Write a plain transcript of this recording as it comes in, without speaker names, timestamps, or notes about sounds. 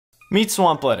Meet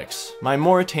Swampletics, my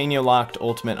Morytania locked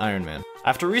Ultimate Ironman.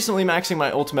 After recently maxing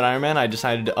my Ultimate Ironman, I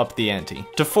decided to up the ante,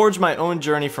 to forge my own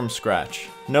journey from scratch.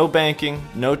 No banking,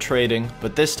 no trading,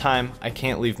 but this time, I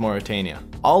can't leave Morytania.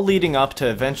 All leading up to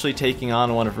eventually taking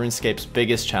on one of RuneScape's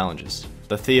biggest challenges,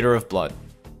 the Theater of Blood.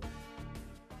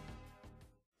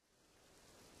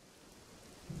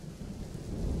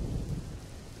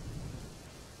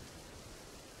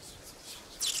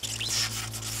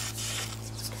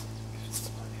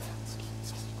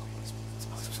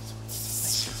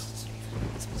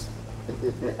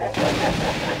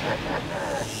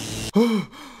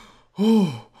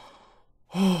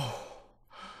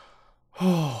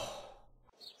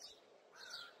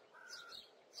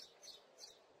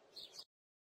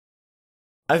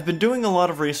 I've been doing a lot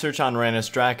of research on Ranis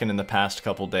Drakan in the past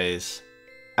couple days.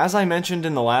 As I mentioned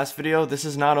in the last video, this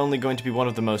is not only going to be one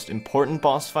of the most important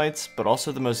boss fights, but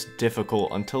also the most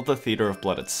difficult until the Theater of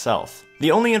Blood itself. The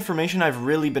only information I've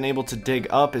really been able to dig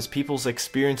up is people's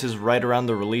experiences right around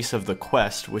the release of the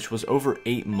quest, which was over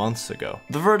 8 months ago.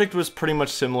 The verdict was pretty much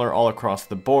similar all across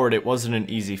the board. It wasn't an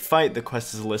easy fight. The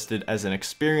quest is listed as an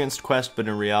experienced quest, but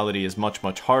in reality is much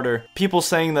harder. People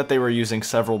saying that they were using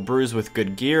several brews with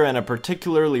good gear, and a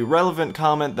particularly relevant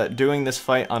comment that doing this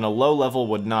fight on a low level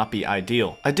would not be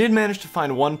ideal. I did manage to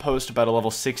find one post about a level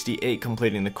 68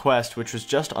 completing the quest, which was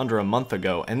just under a month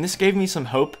ago, and this gave me some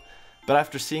hope. But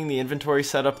after seeing the inventory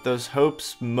setup, those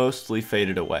hopes mostly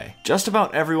faded away. Just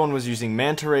about everyone was using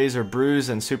manta rays or brews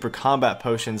and super combat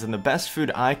potions, and the best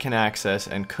food I can access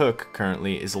and cook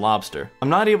currently is lobster. I'm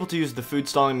not able to use the food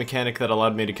stalling mechanic that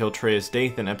allowed me to kill Treyas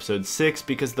Daith in episode 6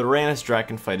 because the Ranis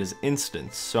Drakan fight is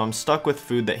instant, so I'm stuck with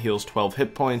food that heals 12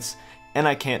 hit points, and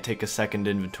I can't take a second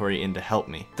inventory in to help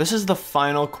me. This is the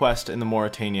final quest in the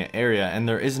Morytania area, and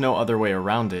there is no other way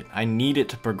around it. I need it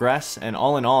to progress, and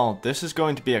all in all, this is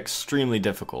going to be extremely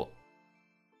difficult.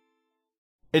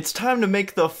 It's time to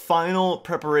make the final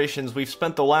preparations. We've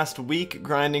spent the last week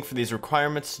grinding for these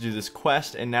requirements to do this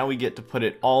quest, and now we get to put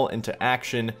it all into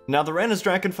action. Now, the Ranis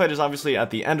Drakan fight is obviously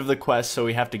at the end of the quest, so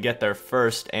we have to get there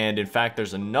first, and in fact,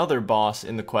 there's another boss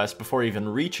in the quest before even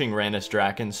reaching Ranis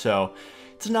Drakan, so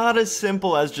it's not as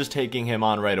simple as just taking him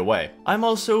on right away. I'm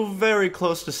also very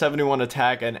close to 71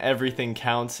 attack and everything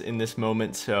counts in this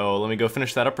moment, so let me go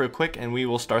finish that up real quick and we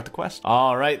will start the quest.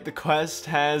 Alright, the quest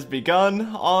has begun.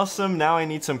 Awesome, now I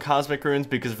need some cosmic runes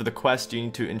because for the quest you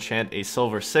need to enchant a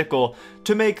silver sickle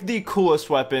to make the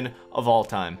coolest weapon of all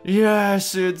time.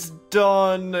 Yes, it's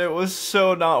done. It was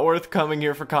so not worth coming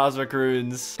here for cosmic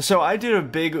runes. So I did a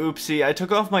big oopsie. I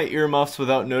took off my earmuffs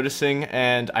without noticing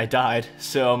and I died.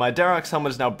 So my Darok's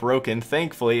helmet is now broken.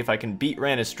 Thankfully, if I can beat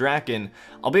Ranis Drakan,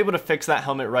 I'll be able to fix that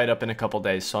helmet right up in a couple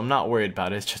days, so I'm not worried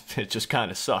about it. It just kind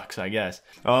of sucks, I guess.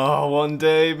 Oh, one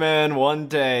day, man, one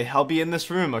day. I'll be in this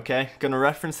room, okay? Gonna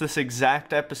reference this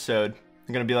exact episode.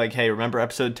 I'm gonna be like, hey, remember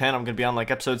episode 10? I'm gonna be on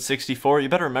like episode 64. You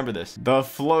better remember this. The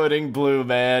floating blue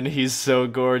man. He's so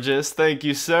gorgeous. Thank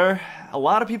you, sir. A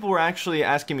lot of people were actually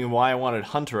asking me why I wanted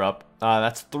Hunter up.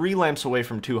 That's 3 lamps away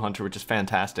from 2 Hunter, which is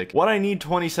fantastic. What I need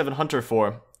 27 Hunter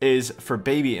for is for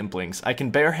baby implings. I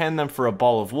can barehand them for a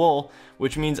ball of wool,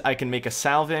 which means I can make a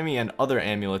salvami and other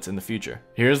amulets in the future.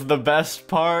 Here's the best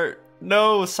part.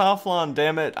 No, Saflon,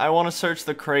 damn it. I want to search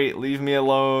the crate. Leave me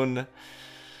alone.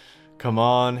 Come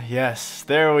on, yes,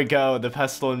 there we go, the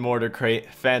Pestle and Mortar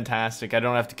crate, fantastic, I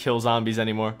don't have to kill zombies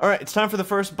anymore. Alright, it's time for the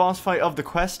first boss fight of the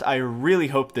quest. I really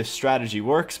hope this strategy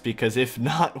works, because if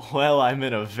not, well, I'm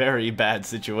in a very bad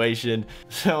situation.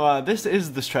 So, this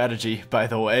is the strategy, by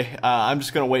the way. I'm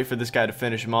just gonna wait for this guy to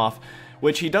finish him off,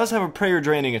 which he does have a prayer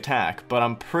draining attack, but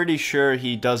I'm pretty sure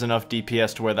he does enough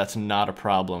DPS to where that's not a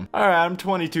problem. Alright, I'm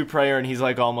 22 prayer and he's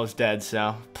like almost dead,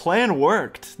 so plan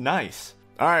worked, nice.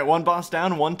 Alright, one boss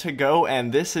down, one to go,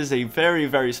 and this is a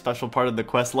very special part of the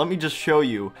quest. Let me just show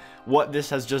you what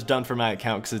this has just done for my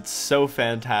account, because it's so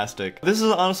fantastic. This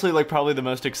is honestly like probably the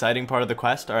most exciting part of the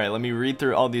quest. Alright, let me read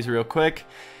through all these real quick.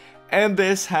 And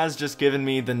this has just given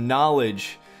me the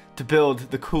knowledge to build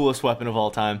the coolest weapon of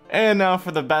all time. And now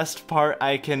for the best part,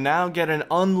 I can now get an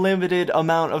unlimited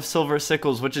amount of silver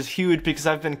sickles, which is huge because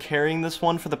I've been carrying this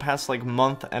one for the past like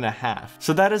month and a half.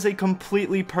 So that is a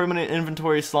completely permanent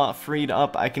inventory slot freed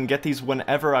up. I can get these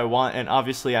whenever I want, and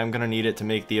obviously I'm gonna need it to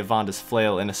make the Avandis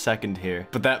flail in a second here.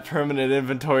 But that permanent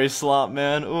inventory slot,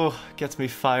 man, ooh, gets me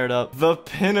fired up. The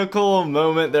pinnacle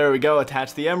moment, there we go,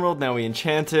 attach the emerald, now we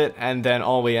enchant it, and then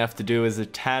all we have to do is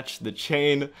attach the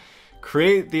chain.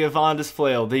 Create the Avandis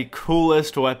Flail, the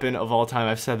coolest weapon of all time.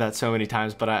 I've said that so many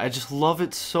times, but I just love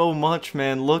it so much,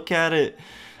 man. Look at it.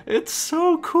 It's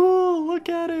so cool, look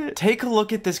at it. Take a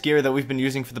look at this gear that we've been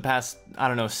using for the past, I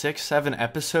don't know, 6, 7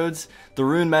 episodes. The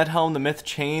Rune Med Helm, the Myth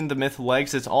Chain, the Myth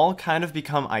Legs, it's all kind of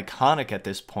become iconic at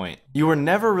this point. You were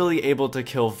never really able to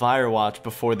kill Firewatch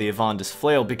before the Evandis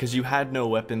Flail because you had no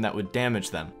weapon that would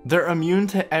damage them. They're immune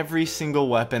to every single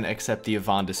weapon except the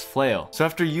Evandis Flail. So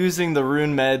after using the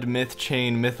Rune Med, Myth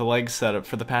Chain, Myth Legs setup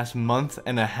for the past month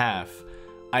and a half,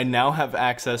 I now have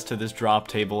access to this drop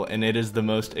table, and it is the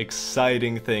most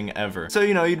exciting thing ever. So,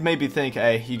 you know, you'd maybe think,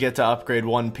 hey, you get to upgrade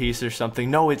one piece or something.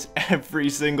 No, it's every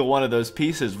single one of those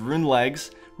pieces. Rune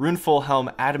Legs, Rune Full Helm,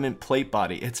 Adamant Plate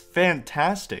Body. It's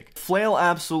fantastic. Flail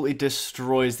absolutely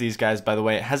destroys these guys, by the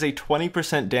way. It has a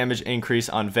 20% damage increase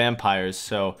on vampires,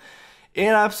 so it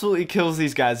absolutely kills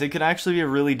these guys. It could actually be a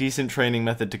really decent training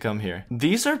method to come here.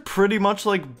 These are pretty much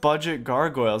like budget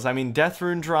gargoyles. I mean, death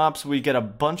rune drops, we get a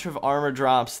bunch of armor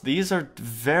drops. These are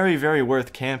very, very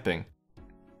worth camping.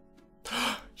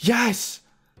 Yes!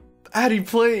 Addy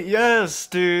Plate, yes,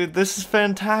 dude. This is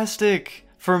fantastic.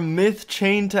 From Myth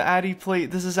Chain to Addy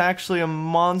Plate, this is actually a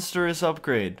monstrous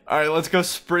upgrade. Alright, let's go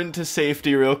sprint to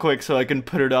safety real quick so I can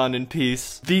put it on in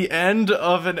peace. The end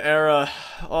of an era.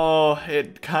 Oh,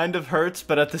 it kind of hurts,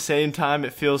 but at the same time,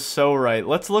 it feels so right.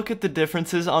 Let's look at the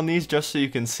differences on these just so you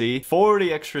can see.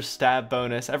 40 extra stab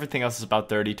bonus, everything else is about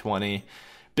 30, 20.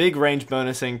 Big range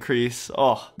bonus increase.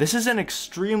 Oh, this is an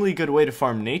extremely good way to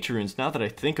farm nature runes now that I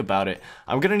think about it.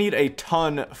 I'm gonna need a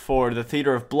ton for the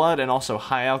Theater of Blood and also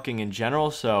high alching in general,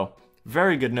 so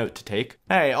very good note to take.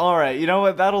 Hey, alright, you know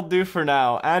what? That'll do for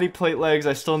now. Addy Plate Legs,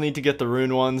 I still need to get the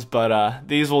rune ones, but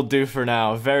these will do for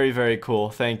now. Very, very cool.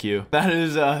 Thank you. That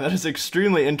is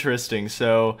extremely interesting.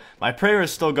 So my prayer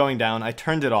is still going down. I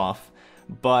turned it off.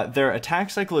 But their attack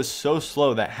cycle is so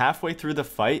slow that halfway through the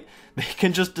fight, they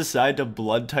can just decide to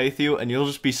blood tithe you, and you'll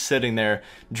just be sitting there,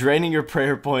 draining your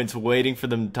prayer points, waiting for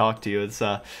them to talk to you. It's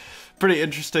a pretty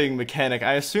interesting mechanic.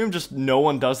 I assume just no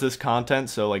one does this content,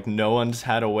 so like no one's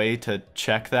had a way to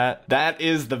check that. That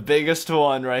is the biggest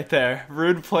one right there.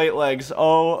 Rune Plate Legs,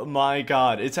 oh my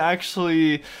god. It's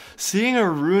actually, seeing a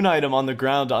rune item on the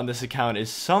ground on this account is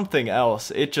something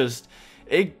else.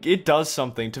 It does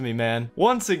something to me, man.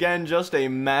 Once again, just a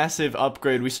massive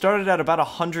upgrade. We started at about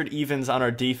 100 evens on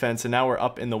our defense, and now we're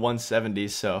up in the 170s,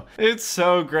 so it's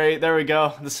so great. There we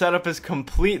go. The setup is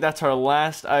complete. That's our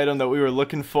last item that we were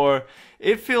looking for.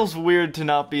 It feels weird to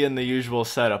not be in the usual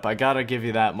setup, I gotta give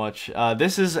you that much.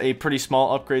 This is a pretty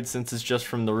small upgrade since it's just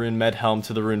from the Rune Med Helm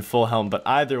to the Rune Full Helm, but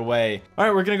either way.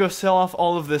 Alright, we're gonna go sell off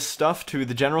all of this stuff to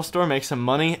the general store, make some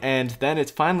money, and then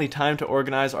it's finally time to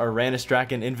organize our Ranis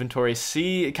Drakan inventory,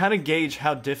 kind of gauge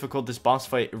how difficult this boss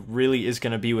fight really is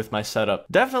gonna be with my setup.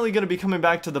 Definitely gonna be coming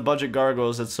back to the budget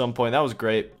gargoyles at some point. That was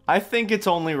great. I think it's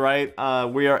only right.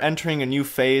 We are entering a new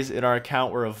phase in our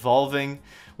account. We're evolving,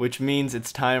 which means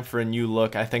it's time for a new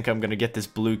look. I think I'm going to get this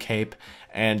blue cape,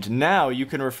 and now you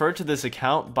can refer to this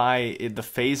account by the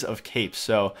phase of capes.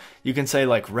 So you can say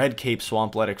like red cape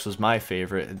Swampletics was my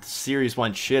favorite. The series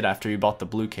went shit after you bought the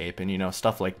blue cape, and you know,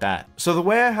 stuff like that. So the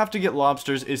way I have to get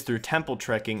lobsters is through temple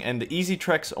trekking, and the easy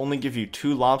treks only give you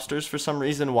 2 lobsters for some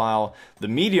reason, while the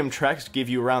medium treks give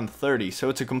you around 30. So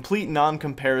it's a complete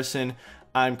non-comparison.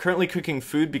 I'm currently cooking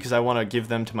food because I want to give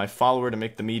them to my follower to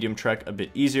make the medium trek a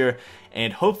bit easier,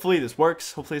 and hopefully this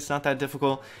works. Hopefully it's not that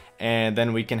difficult, and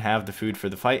then we can have the food for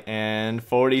the fight. And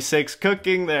 46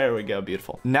 cooking, there we go,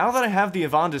 beautiful. Now that I have the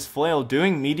Evandis Flail,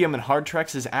 doing medium and hard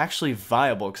treks is actually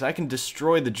viable because I can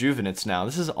destroy the Juvenites now.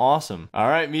 This is awesome.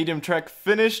 Alright, medium trek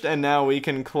finished, and now we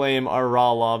can claim our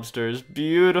raw lobsters.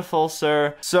 Beautiful,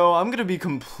 sir. So I'm gonna be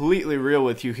completely real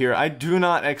with you here. I do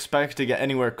not expect to get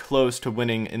anywhere close to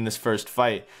winning in this first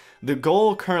fight. The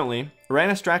goal currently,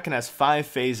 Ranis Drakan has 5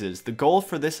 phases. The goal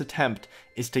for this attempt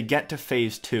is to get to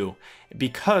phase 2,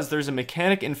 because there's a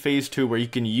mechanic in phase 2 where you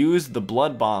can use the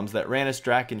blood bombs that Ranis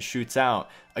Drakan shoots out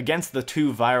against the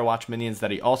 2 Firewatch minions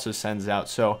that he also sends out.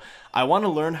 So I want to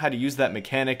learn how to use that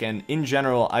mechanic, and in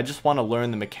general, I just want to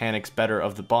learn the mechanics better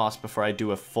of the boss before I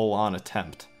do a full-on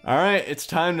attempt. Alright, it's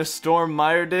time to storm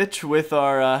Morytania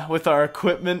with our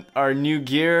equipment, our new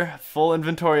gear, full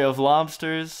inventory of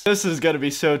lobsters. This is gonna be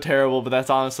so terrible, but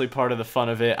that's honestly part of the fun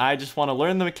of it. I just want to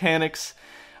learn the mechanics.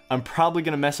 I'm probably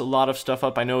gonna mess a lot of stuff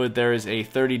up. I know that there is a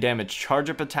 30 damage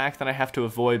charge-up attack that I have to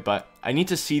avoid, but I need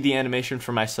to see the animation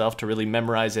for myself to really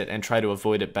memorize it and try to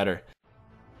avoid it better.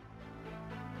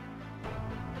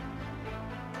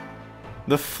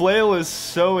 The flail is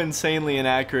so insanely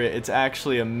inaccurate, it's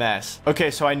actually a mess.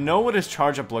 Okay, so I know what his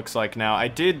charge up looks like now. I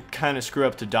did kind of screw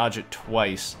up to dodge it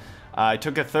twice. I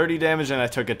took a 30 damage and I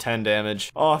took a 10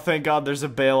 damage. Oh, thank God there's a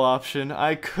bail option.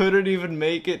 I couldn't even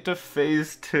make it to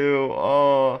phase 2.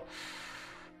 Oh.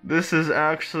 This is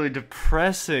actually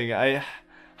depressing.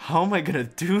 How am I gonna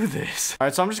do this?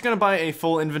 Alright, so I'm just gonna buy a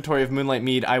full inventory of Moonlight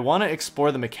Mead. I want to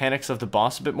explore the mechanics of the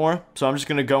boss a bit more, so I'm just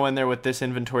gonna go in there with this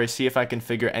inventory, see if I can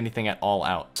figure anything at all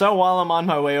out. So while I'm on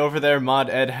my way over there,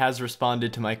 Mod Ed has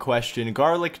responded to my question.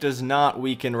 Garlic does not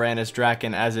weaken Ranis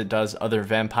Drakan as it does other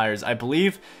vampires. I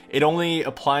believe it only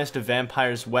applies to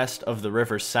vampires west of the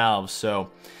River Salve, so...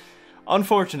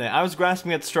 unfortunate. I was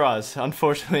grasping at straws.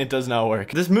 Unfortunately, it does not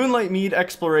work. This Moonlight Mead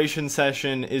exploration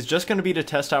session is just going to be to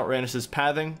test out Ranis'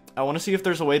 pathing. I want to see if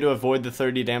there's a way to avoid the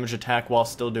 30 damage attack while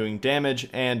still doing damage,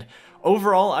 and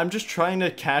overall, I'm just trying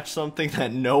to catch something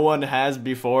that no one has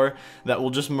before that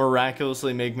will just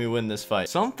miraculously make me win this fight.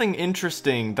 Something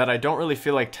interesting that I don't really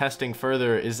feel like testing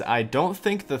further is I don't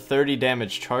think the 30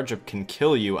 damage charge up can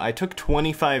kill you. I took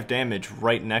 25 damage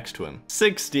right next to him.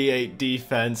 68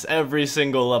 defense, every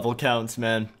single level counts,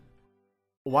 man.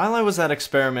 While I was at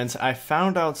experiments, I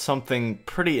found out something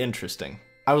pretty interesting.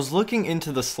 I was looking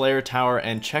into the Slayer Tower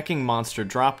and checking monster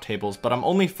drop tables, but I'm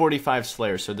only 45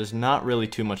 Slayer, so there's not really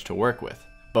too much to work with.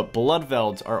 But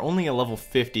Bloodvelds are only a level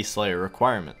 50 Slayer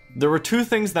requirement. There were two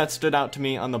things that stood out to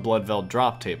me on the Bloodveld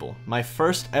drop table. My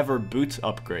first ever boots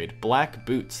upgrade, black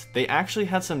boots. They actually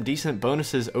had some decent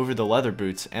bonuses over the leather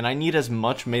boots, and I need as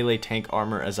much melee tank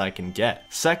armor as I can get.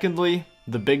 Secondly,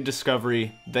 the big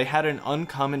discovery, they had an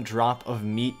uncommon drop of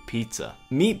Meat Pizza.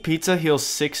 Meat Pizza heals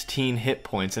 16 hit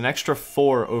points, an extra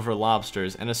 4 over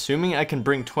lobsters, and assuming I can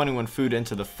bring 21 food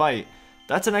into the fight,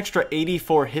 that's an extra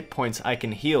 84 hit points I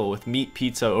can heal with Meat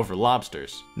Pizza over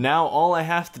lobsters. Now all I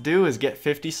have to do is get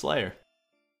 50 Slayer.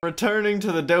 Returning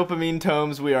to the dopamine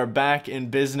tomes, we are back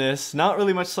in business. Not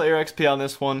really much Slayer XP on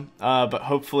this one, but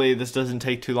hopefully this doesn't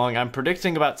take too long. I'm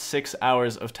predicting about 6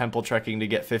 hours of temple trekking to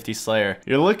get 50 Slayer.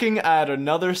 You're looking at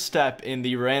another step in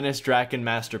the Ranis Drakan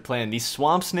master plan. These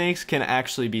swamp snakes can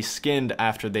actually be skinned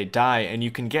after they die, and you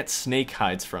can get snake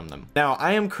hides from them. Now,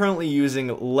 I am currently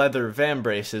using leather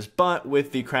vambraces, but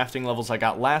with the crafting levels I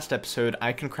got last episode,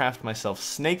 I can craft myself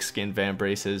snakeskin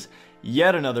vambraces.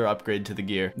 Yet another upgrade to the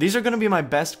gear. These are going to be my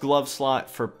best glove slot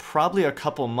for probably a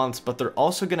couple months, but they're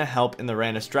also going to help in the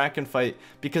Ranis Drakan fight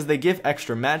because they give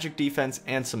extra magic defense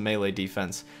and some melee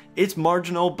defense. It's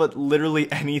marginal, but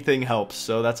literally anything helps,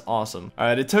 so that's awesome.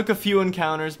 Alright, it took a few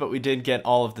encounters, but we did get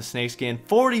all of the snakeskin.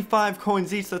 45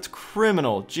 coins each, that's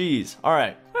criminal, jeez.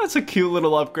 Alright, that's a cute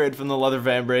little upgrade from the leather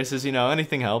vambraces, you know,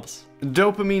 anything helps.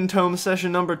 Dopamine tome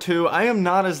session number 2. I am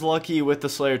not as lucky with the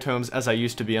Slayer tomes as I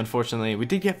used to be, unfortunately. We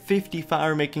did get 50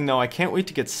 fire making though. I can't wait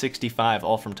to get 65,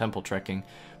 all from temple trekking.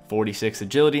 46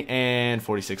 agility and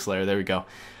 46 Slayer, there we go.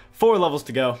 4 levels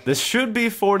to go. This should be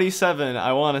 47,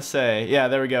 I want to say. Yeah,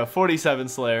 there we go. 47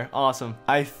 Slayer. Awesome.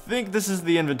 I think this is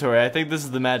the inventory. I think this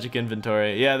is the magic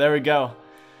inventory. Yeah, there we go.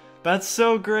 That's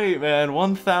so great, man.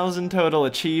 1,000 total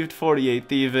achieved, 48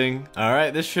 thieving.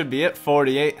 Alright, this should be it,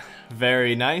 48.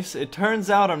 Very nice. It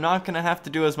turns out I'm not going to have to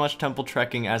do as much temple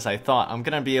trekking as I thought. I'm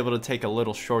going to be able to take a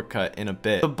little shortcut in a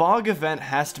bit. The bog event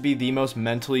has to be the most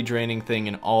mentally draining thing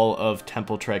in all of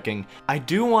temple trekking. I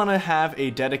do want to have a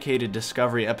dedicated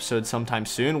discovery episode sometime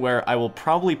soon where I will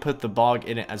probably put the bog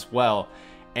in it as well.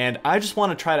 And I just want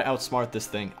to try to outsmart this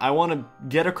thing. I want to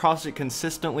get across it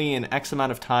consistently in X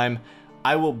amount of time.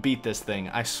 I will beat this thing,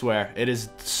 I swear. It is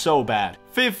so bad.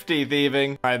 50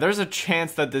 thieving. Alright, there's a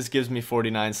chance that this gives me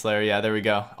 49 Slayer. Yeah, there we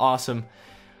go. Awesome.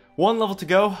 1 level to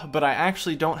go, but I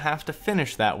actually don't have to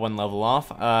finish that 1 level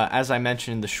off. As I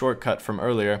mentioned in the shortcut from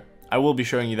earlier, I will be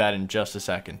showing you that in just a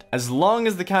second. As long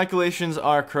as the calculations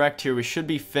are correct here, we should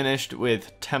be finished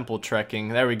with temple trekking.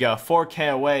 There we go,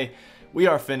 4K away. We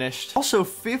are finished. Also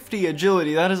 50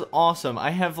 agility, that is awesome. I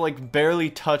have like barely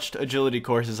touched agility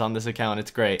courses on this account,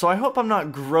 it's great. So I hope I'm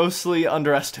not grossly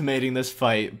underestimating this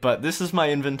fight, but this is my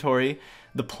inventory.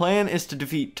 The plan is to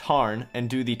defeat Tarn and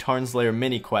do the Tarn Slayer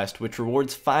mini quest, which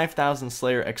rewards 5,000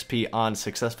 Slayer XP on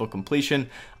successful completion.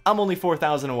 I'm only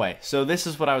 4,000 away, so this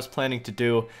is what I was planning to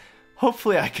do.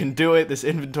 Hopefully I can do it. This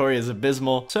inventory is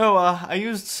abysmal. So, I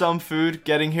used some food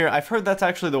getting here. I've heard that's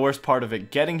actually the worst part of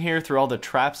it. Getting here through all the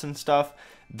traps and stuff,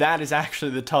 that is actually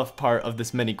the tough part of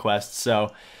this mini quest.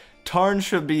 So, Tarn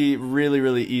should be really,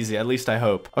 really easy. At least I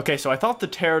hope. Okay, so I thought the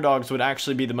Terror Dogs would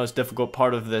actually be the most difficult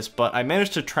part of this, but I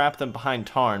managed to trap them behind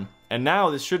Tarn. And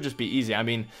now this should just be easy. I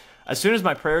mean, as soon as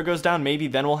my prayer goes down, maybe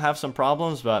then we'll have some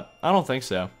problems, but I don't think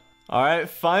so. Alright,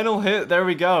 final hit. There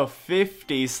we go.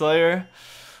 50 Slayer.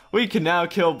 We can now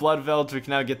kill Bloodvelds, we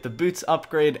can now get the boots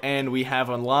upgrade, and we have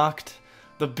unlocked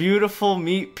the beautiful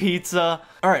meat pizza.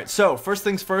 Alright, so first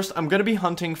things first, I'm going to be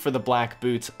hunting for the black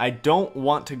boots. I don't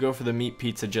want to go for the meat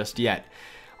pizza just yet.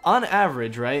 On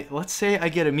average, right, let's say I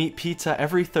get a meat pizza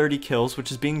every 30 kills,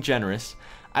 which is being generous.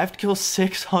 I have to kill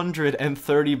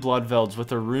 630 Bloodvelds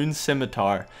with a Rune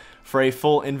Scimitar for a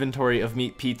full inventory of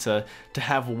meat pizza to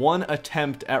have one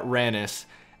attempt at Ranis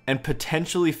and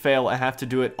potentially fail and have to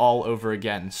do it all over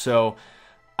again. So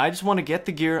I just want to get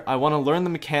the gear, I want to learn the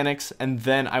mechanics, and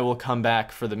then I will come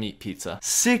back for the meat pizza.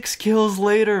 6 kills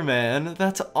later, man.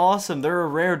 That's awesome. They're a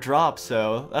rare drop,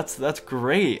 so that's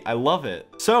great. I love it.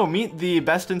 So, meet the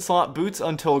best in slot boots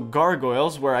until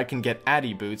gargoyles, where I can get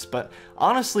Addy boots, but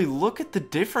honestly, look at the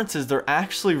differences. They're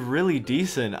actually really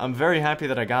decent. I'm very happy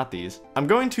that I got these. I'm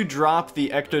going to drop the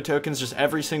ecto tokens, just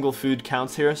every single food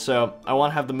counts here, so I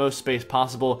want to have the most space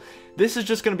possible. This is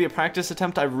just going to be a practice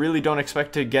attempt. I really don't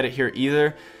expect to get it here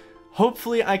either.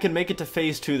 Hopefully I can make it to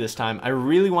phase 2 this time. I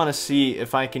really want to see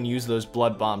if I can use those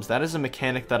blood bombs. That is a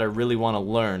mechanic that I really want to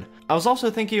learn. I was also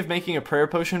thinking of making a prayer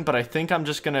potion, but I think I'm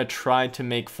just going to try to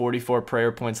make 44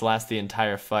 prayer points last the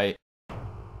entire fight.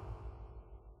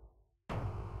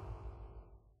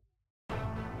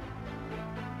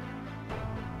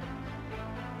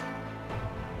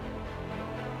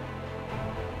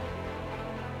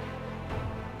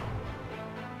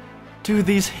 Dude,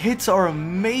 these hits are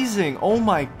amazing. Oh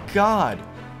my god.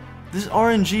 This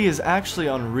RNG is actually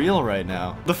unreal right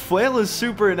now. The flail is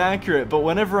super inaccurate, but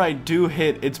whenever I do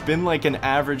hit, it's been like an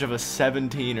average of a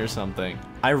 17 or something.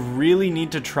 I really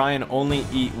need to try and only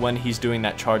eat when he's doing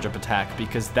that charge up attack,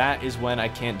 because that is when I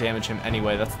can't damage him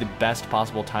anyway. That's the best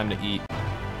possible time to eat.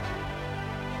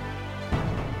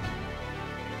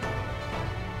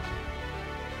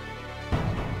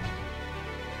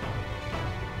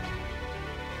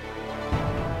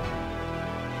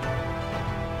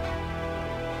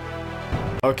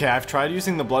 Okay, I've tried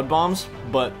using the blood bombs,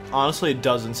 but honestly it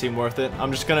doesn't seem worth it.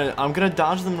 I'm gonna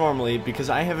dodge them normally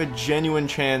because I have a genuine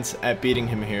chance at beating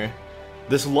him here.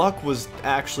 This luck was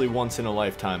actually once in a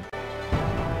lifetime.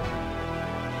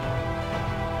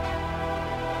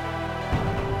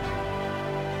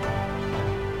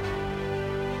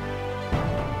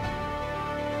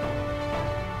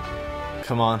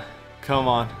 Come on, come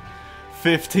on.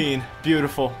 15,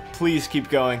 beautiful. Please keep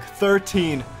going.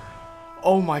 13.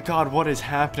 Oh my god, what is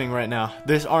happening right now?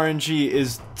 This RNG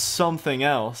is something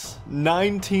else.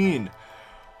 19.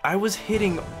 I was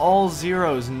hitting all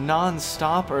zeros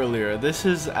non-stop earlier. This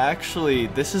is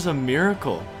a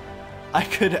miracle. I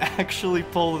could actually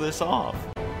pull this off.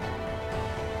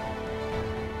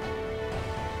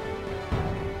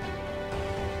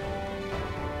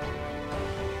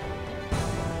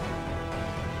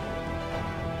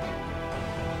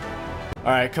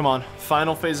 Alright, come on.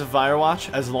 Final phase of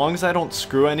Firewatch. As long as I don't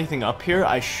screw anything up here,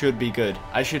 I should be good.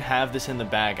 I should have this in the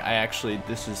bag.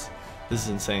 This is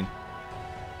insane.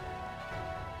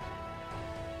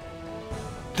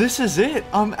 This is it!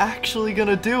 I'm actually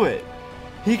gonna do it!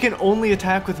 He can only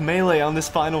attack with melee on this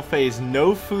final phase.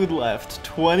 No food left.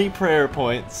 20 prayer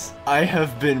points. I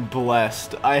have been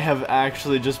blessed. I have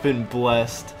actually just been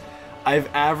blessed. I've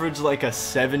averaged like a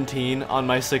 17 on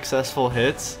my successful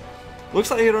hits. Looks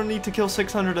like I don't need to kill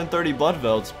 630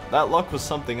 Bloodvelds. That luck was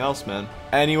something else, man.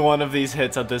 Any one of these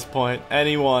hits at this point.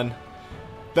 Any one.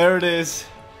 There it is.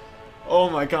 Oh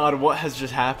my god, what has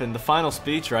just happened? The final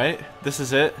speech, right? This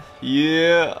is it?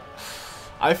 Yeah.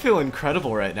 I feel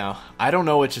incredible right now. I don't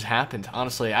know what just happened,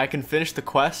 honestly. I can finish the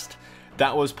quest.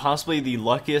 That was possibly the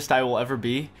luckiest I will ever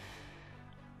be.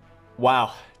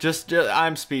 Wow.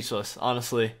 I'm speechless,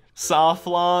 honestly.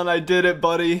 Saflan, I did it,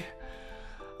 buddy.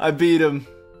 I beat him.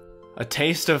 A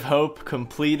taste of hope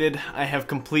completed. I have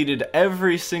completed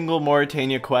every single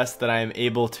Morytania quest that I am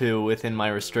able to within my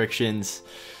restrictions.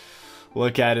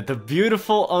 Look at it, the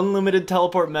beautiful unlimited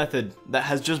teleport method that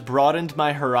has just broadened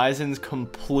my horizons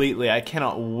completely. I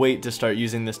cannot wait to start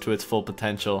using this to its full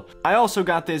potential. I also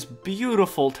got this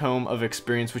beautiful tome of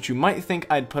experience, which you might think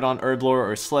I'd put on Herblore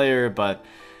or Slayer, but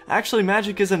actually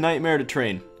magic is a nightmare to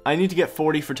train. I need to get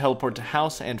 40 for teleport to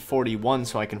house and 41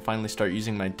 so I can finally start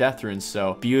using my death runes,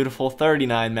 so beautiful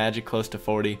 39 magic close to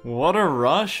 40. What a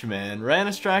rush, man.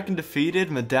 Ranis Drakan defeated,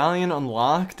 medallion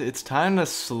unlocked. It's time to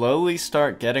slowly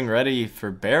start getting ready for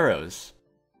Barrows.